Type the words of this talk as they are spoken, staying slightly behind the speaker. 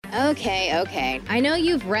Okay. I know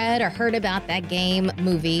you've read or heard about that game,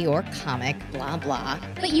 movie, or comic, blah, blah,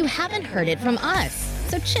 but you haven't heard it from us.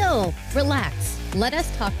 So chill, relax, let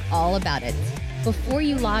us talk all about it before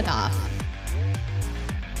you log off.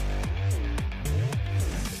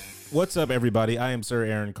 What's up, everybody? I am Sir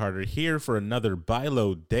Aaron Carter here for another Buy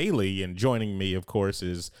Low Daily, and joining me, of course,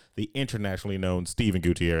 is the internationally known Steven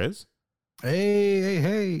Gutierrez.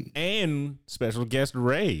 Hey. And special guest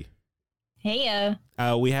Ray. Hey,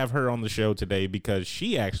 we have her on the show today because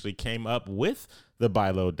she actually came up with the Buy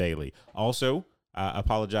Low Daily. Also,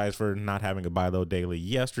 apologize for not having a Buy Low Daily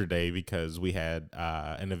yesterday because we had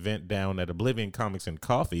an event down at Oblivion Comics and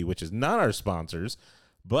Coffee, which is not our sponsors,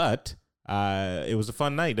 but it was a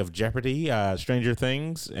fun night of Jeopardy, Stranger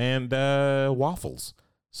Things, and waffles.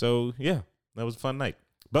 So, yeah, that was a fun night.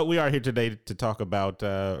 But we are here today to talk about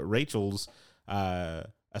Rachel's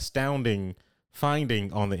astounding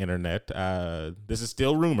finding on the internet. This is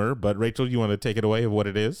still rumor, but Rachel, you want to take it away of what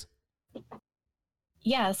it is?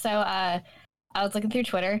 Yeah, so I was looking through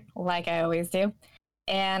Twitter, like I always do,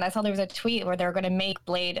 and I saw there was a tweet where they were going to make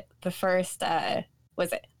Blade the first,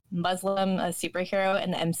 Muslim superhero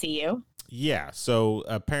in the MCU? Yeah, so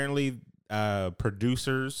apparently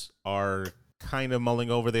producers are kind of mulling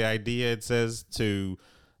over the idea, it says, to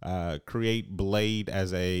create Blade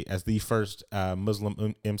as the first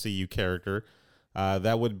Muslim MCU character.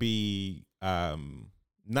 That would be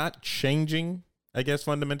not changing, I guess,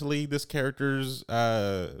 fundamentally this character's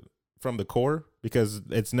from the core, because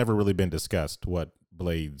it's never really been discussed what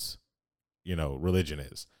Blade's, religion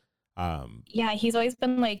is. Yeah, he's always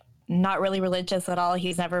been like not really religious at all.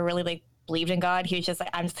 He's never really like believed in God. He was just like,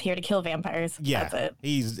 I'm just here to kill vampires. Yeah, that's it.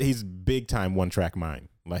 He's big time one track mind.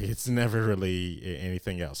 Like, it's never really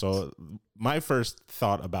anything else. So my first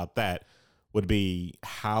thought about that would be,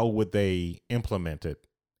 how would they implement it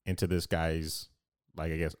into this guy's,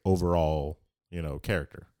 like, I guess, overall,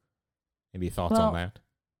 character? Any thoughts on that?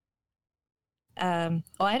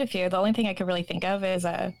 Well, I had a few. The only thing I could really think of is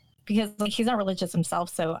because like he's not religious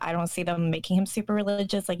himself, so I don't see them making him super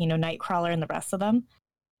religious, like Nightcrawler and the rest of them.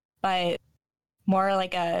 But more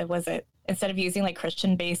like instead of using like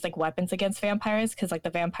Christian based like weapons against vampires, because like the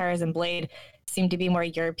vampires in Blade seem to be more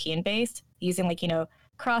European based, using like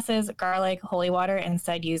crosses, garlic, holy water, and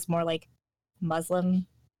instead use more like Muslim,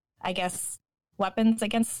 I guess, weapons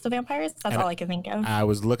against the vampires. That's all I can think of. I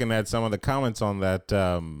was looking at some of the comments on that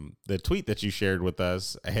the tweet that you shared with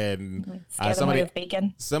us, and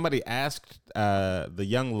somebody asked the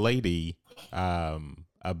young lady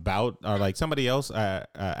about, or like somebody else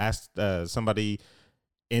asked somebody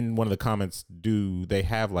in one of the comments, do they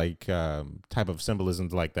have like type of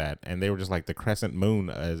symbolisms like that? And they were just like the crescent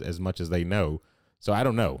moon as much as they know. So I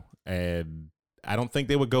don't know, and I don't think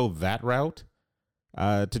they would go that route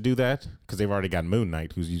to do that, because they've already got Moon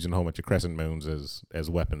Knight, who's using a whole bunch of crescent moons as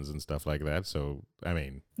weapons and stuff like that. So I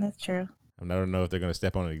mean, that's true. I don't know if they're going to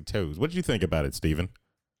step on any toes. What did you think about it, Steven?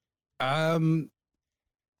 I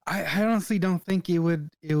honestly don't think it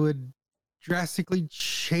would drastically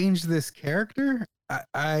change this character.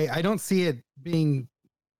 I don't see it being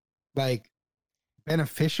like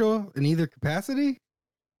beneficial in either capacity,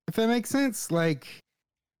 if that makes sense. Like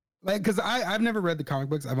because I've never read the comic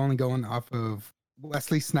books. I've only gone off of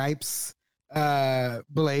Wesley Snipes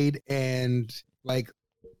Blade, and like,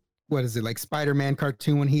 what is it, like Spider-Man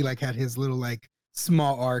cartoon when he like had his little like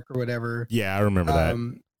small arc or whatever. Yeah, I remember that.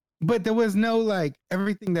 But there was no like,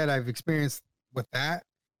 everything that I've experienced with that,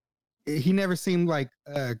 he never seemed like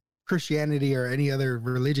Christianity or any other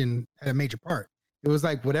religion had a major part. It was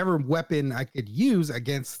like, whatever weapon I could use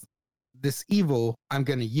against this evil, I'm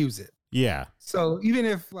going to use it. Yeah. So even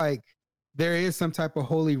if like there is some type of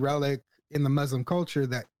holy relic in the Muslim culture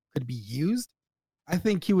that could be used, I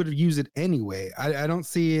think he would use it anyway. I don't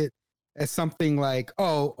see it as something like,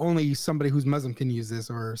 oh, only somebody who's Muslim can use this,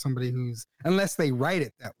 or somebody who's, unless they write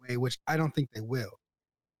it that way, which I don't think they will.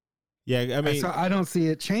 Yeah, I mean, so I don't see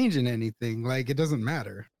it changing anything. Like, it doesn't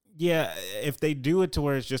matter. Yeah, if they do it to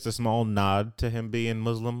where it's just a small nod to him being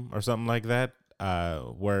Muslim or something like that,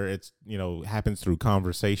 where it's, happens through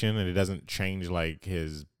conversation and it doesn't change like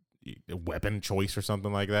his weapon choice or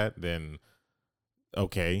something like that, then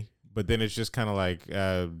okay. But then it's just kind of like,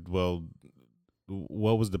 well,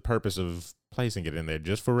 what was the purpose of placing it in there?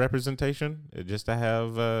 Just for representation? Just to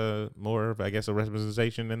have more of, I guess, a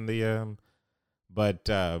representation in the but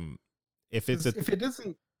if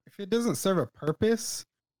it doesn't serve a purpose,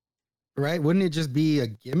 right? Wouldn't it just be a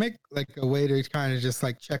gimmick, like a way to kind of just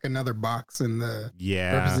like check another box in the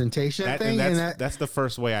representation thing? That's the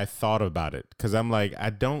first way I thought about it, because I'm like,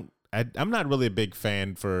 I'm not really a big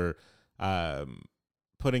fan for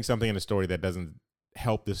putting something in a story that doesn't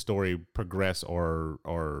help the story progress or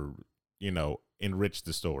enrich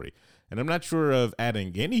the story. And I'm not sure of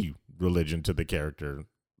adding any religion to the character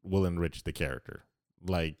will enrich the character.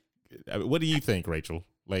 Like, what do you think, Rachel?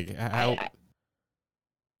 Like, how?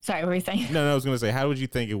 Sorry, what were you saying? No, I was going to say, how would you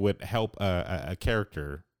think it would help a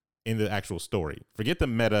character in the actual story? Forget the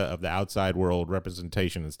meta of the outside world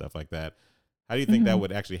representation and stuff like that. How do you think that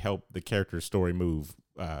would actually help the character's story move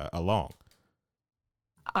along?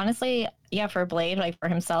 Honestly, yeah, for Blade, like for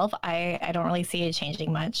himself, I don't really see it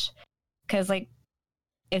changing much. Because like,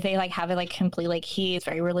 if they like have it like complete, like he's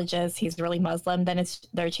very religious, he's really Muslim, then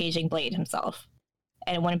they're changing Blade himself,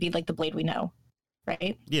 and it wouldn't be like the Blade we know,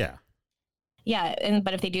 right? Yeah. Yeah,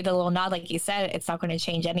 but if they do the little nod, like you said, it's not going to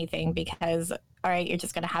change anything because, all right, you're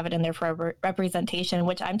just going to have it in there for representation,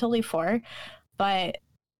 which I'm totally for. But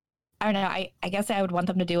I don't know. I guess I would want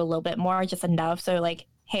them to do a little bit more, just enough. So like,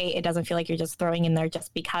 hey, it doesn't feel like you're just throwing in there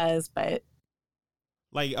just because. But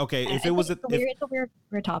like, okay, if it was it's a weird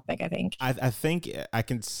topic, I think. I think I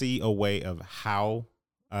can see a way of how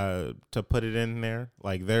to put it in there.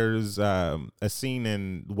 Like there's a scene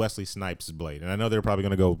in Wesley Snipes' Blade, and I know they're probably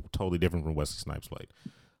going to go totally different from Wesley Snipes' Blade.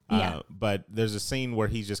 But there's a scene where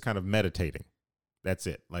he's just kind of meditating. That's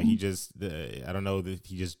it. Like he just, I don't know, that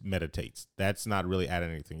he just meditates. That's not really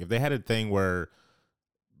adding anything. If they had a thing where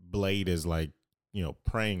Blade is like,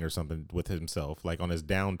 praying or something with himself, like on his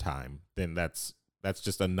downtime, then that's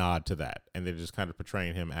just a nod to that. And they're just kind of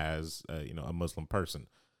portraying him as, a Muslim person.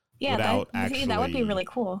 Yeah, that would be really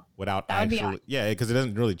cool. Because it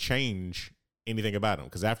doesn't really change anything about him.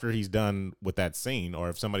 Because after he's done with that scene, or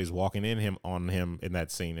if somebody's walking on him in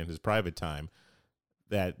that scene in his private time,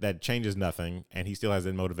 that changes nothing, and he still has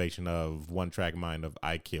that motivation of one track mind of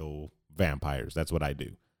I kill vampires. That's what I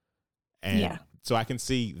do. And so I can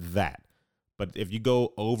see that. But if you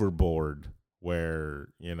go overboard, where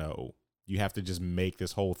you have to just make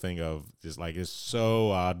this whole thing of just like it's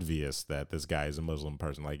so obvious that this guy is a Muslim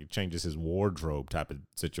person, like it changes his wardrobe type of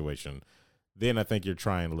situation, then I think you're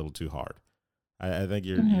trying a little too hard. I think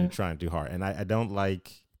you're trying too hard, and I don't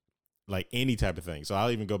like any type of thing. So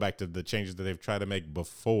I'll even go back to the changes that they've tried to make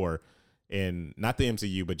before in not the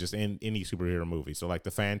MCU, but just in any superhero movie. So like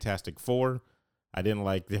the Fantastic Four, I didn't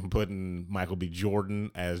like them putting Michael B.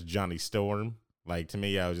 Jordan as Johnny Storm. Like to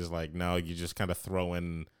me, I was just like, no, you just kind of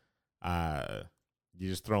throwing a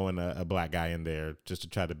black guy in there just to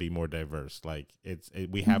try to be more diverse. Like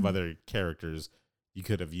we have other characters you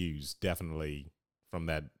could have used definitely from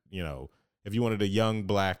that. If you wanted a young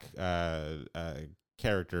black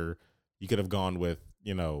character, you could have gone with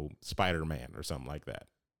Spider-Man or something like that.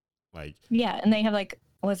 Like and they have like,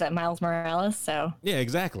 what was that, Miles Morales? So yeah,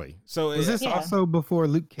 exactly. So was this also before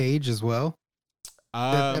Luke Cage as well?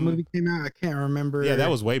 That movie came out. I can't remember. Yeah, that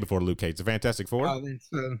was way before Luke Cage. The Fantastic Four.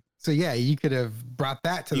 So yeah, you could have brought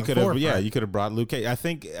that to the forefront. You could have brought Luke Cage. I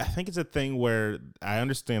think it's a thing where I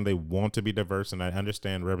understand they want to be diverse, and I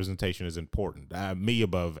understand representation is important. Me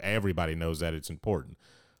above everybody knows that it's important,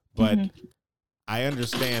 but I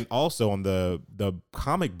understand also on the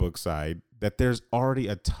comic book side that there's already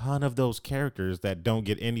a ton of those characters that don't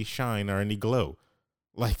get any shine or any glow.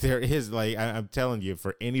 Like there is, like I'm telling you,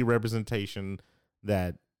 for any representation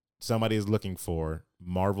that somebody is looking for,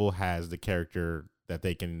 Marvel has the character that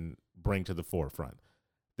they can bring to the forefront.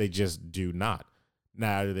 They just do not.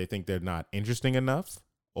 Now, do they think they're not interesting enough,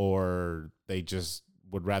 or they just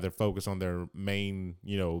would rather focus on their main,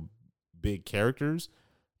 big characters?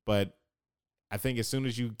 But I think as soon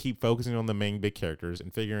as you keep focusing on the main big characters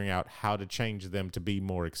and figuring out how to change them to be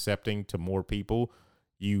more accepting to more people,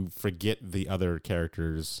 you forget the other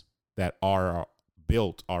characters that are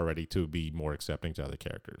built already to be more accepting to other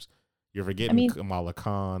characters. You're forgetting Kamala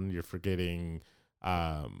Khan. You're forgetting,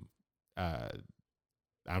 I'm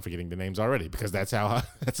forgetting the names already because that's how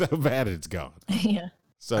bad it's gone. Yeah.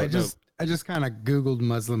 So I just kind of Googled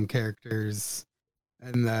Muslim characters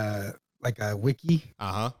and like a wiki.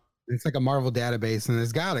 It's like a Marvel database, and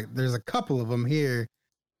there's a couple of them here.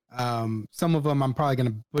 Some of them I'm probably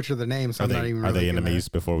gonna butcher the names. So are they enemies?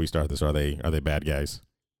 Before we start this, are they bad guys?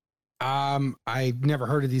 I've never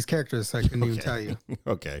heard of these characters, so I couldn't even tell you.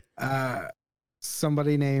 Okay.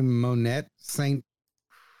 Somebody named Monette Saint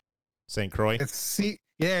Croix.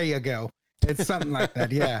 There you go. It's something like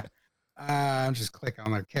that. Yeah. I'm just click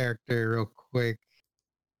on her character real quick.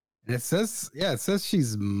 And it says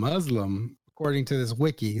she's Muslim according to this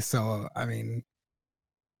wiki. So I mean,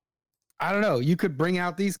 I don't know. You could bring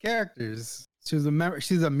out these characters. She's a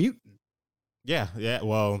mutant. Yeah.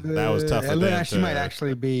 Well, that was tough for them. She might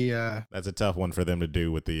actually be. That's a tough one for them to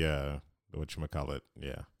do with the whatchamacallit.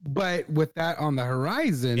 Yeah. But with that on the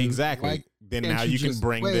horizon, exactly. Then now you can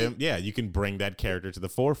bring them. Yeah, you can bring that character to the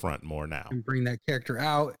forefront more now. And bring that character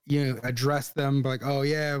out. Address them like, oh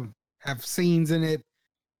yeah, have scenes in it.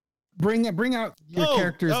 Bring out your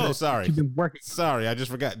characters. Oh, sorry. You've been working. Sorry, I just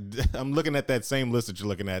forgot. I'm looking at that same list that you're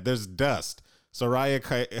looking at. There's Dust, Soraya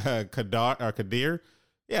Kadir.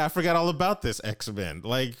 Yeah, I forgot all about this X-Men.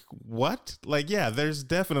 Like, what? Like, yeah, there's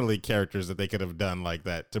definitely characters that they could have done like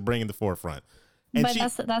that to bring in the forefront. And but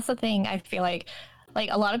that's the thing. I feel like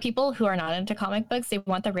a lot of people who are not into comic books, they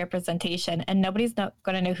want the representation, and nobody's not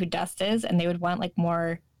going to know who Dust is, and they would want like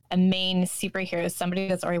more a main superhero, somebody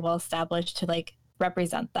that's already well established to like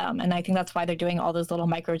represent them. And I think that's why they're doing all those little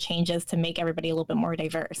micro changes to make everybody a little bit more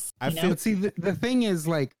diverse. See, the thing is,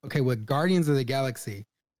 like, okay, with Guardians of the Galaxy,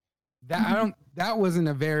 that wasn't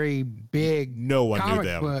a very big no one knew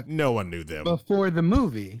them. No one knew them before the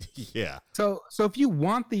movie. Yeah. So if you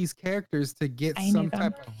want these characters to get some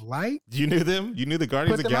type of light, you knew them. You knew the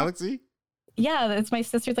Guardians of the Galaxy. Yeah, it's my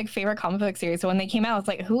sister's like favorite comic book series. So when they came out, I was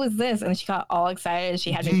like, "Who is this?" And she got all excited.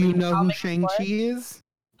 She had. Do you know who Shang-Chi is?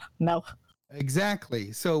 No.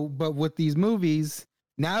 Exactly. So, but with these movies,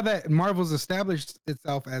 now that Marvel's established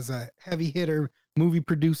itself as a heavy hitter, movie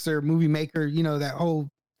producer, movie maker, that whole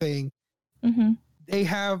thing, they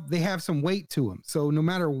have some weight to them. So no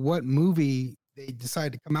matter what movie they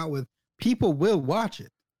decide to come out with, people will watch it.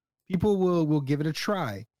 People will give it a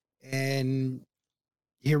try. And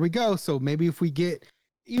here we go. So maybe if we get,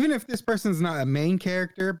 even if this person's not a main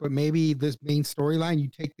character, but maybe this main storyline, you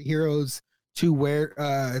take the heroes to where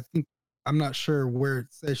I'm not sure where it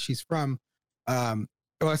says she's from.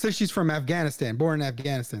 It says she's from Afghanistan, born in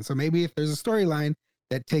Afghanistan. So maybe if there's a storyline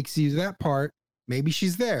that takes you to that part, maybe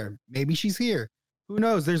she's there. Maybe she's here. Who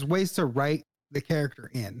knows? There's ways to write the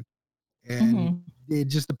character in. And it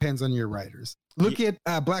just depends on your writers. Look at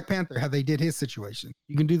Black Panther, how they did his situation.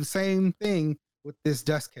 You can do the same thing with this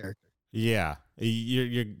Dust character. Yeah.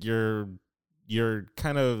 You're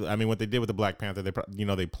kind of, I mean, what they did with the Black Panther,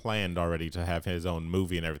 they planned already to have his own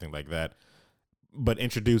movie and everything like that. But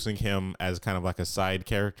introducing him as kind of like a side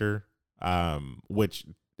character, which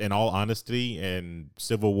in all honesty, in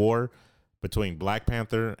Civil War, between Black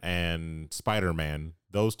Panther and Spider-Man,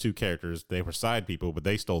 those two characters, they were side people, but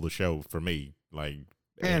they stole the show for me. Like,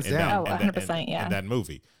 hands down. 100%, yeah. In that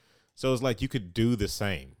movie. So it's like you could do the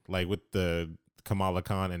same, like with the Kamala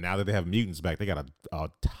Khan, and now that they have mutants back, they got a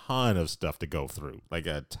ton of stuff to go through, like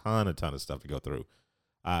a ton of stuff to go through,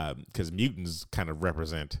 because mutants kind of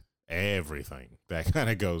represent everything that kind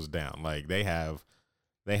of goes down. Like they have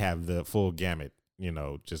the full gamut,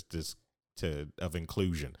 just of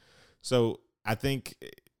inclusion. So I think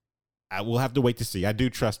I will have to wait to see. I do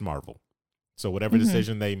trust Marvel. So whatever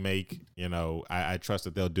decision they make, I trust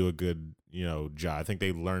that they'll do a good, job. I think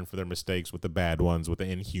they learn from their mistakes with the bad ones, with the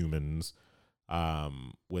Inhumans,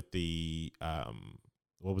 with the,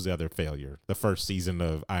 what was the other failure? The first season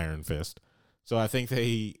of Iron Fist. So I think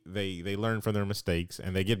they learn from their mistakes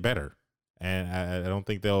and they get better. And I don't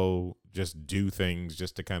think they'll just do things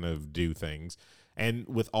just to kind of do things. And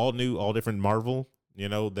with all different Marvel,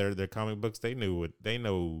 their comic books, they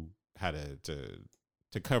know how to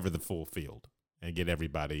cover the full field and get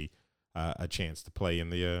everybody a chance to play in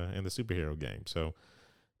the superhero game. So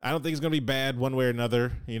I don't think it's gonna be bad one way or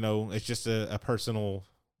another. It's just a personal,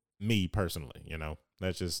 me personally.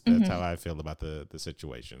 That's how I feel about the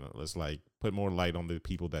situation. Let's like put more light on the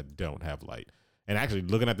people that don't have light. And actually,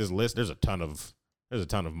 looking at this list, there's a ton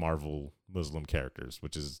of Marvel Muslim characters,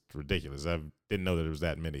 which is ridiculous. I didn't know that there was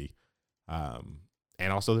that many.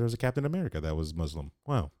 And also there was a Captain America that was Muslim.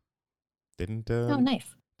 Wow. Oh,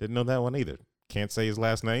 nice. Didn't know that one either. Can't say his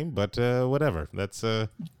last name, but whatever. That's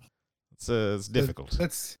it's difficult.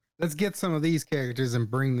 Let's get some of these characters and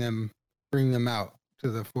bring them out to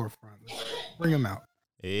the forefront. Bring them out.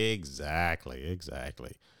 Exactly.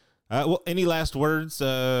 Well, any last words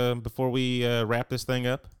before we wrap this thing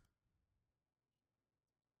up?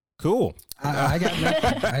 Cool. I got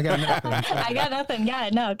nothing. I got nothing. Yeah,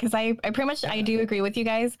 no, because I pretty much I do agree with you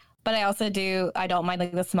guys, but I also I don't mind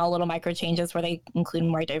like the small little micro changes where they include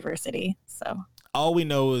more diversity. So all we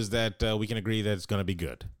know is that we can agree that it's going to be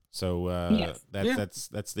good. So yes.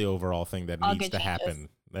 That's the overall thing that needs to happen.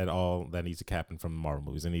 That needs to happen from Marvel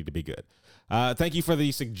movies. They need to be good. Thank you for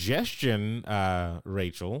the suggestion,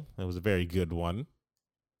 Rachel. That was a very good one.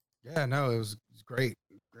 Yeah, no, it was great.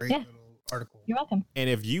 Great little article. You're welcome. And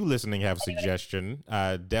if you listening have a suggestion,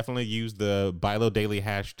 definitely use the Bilo Daily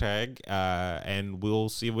hashtag, and we'll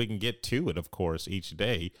see if we can get to it, of course, each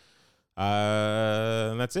day.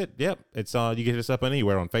 And that's it. Yep. It's you can hit us up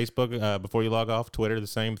anywhere on Facebook before you log off. Twitter, the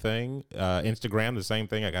same thing. Instagram, the same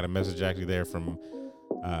thing. I got a message actually there from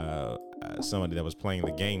somebody that was playing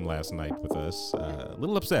the game last night with us. A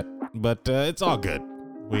little upset, but it's all good.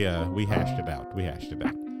 We hashed it out.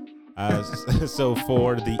 So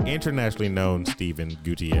for the internationally known Steven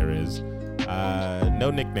Gutierrez,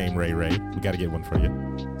 no nickname, Ray Ray. We got to get one for you.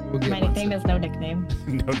 My nickname is no nickname.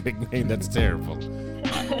 No nickname. That's terrible.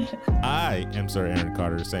 I am Sir Aaron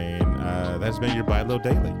Carter saying that's been your Buy Low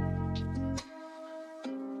Daily.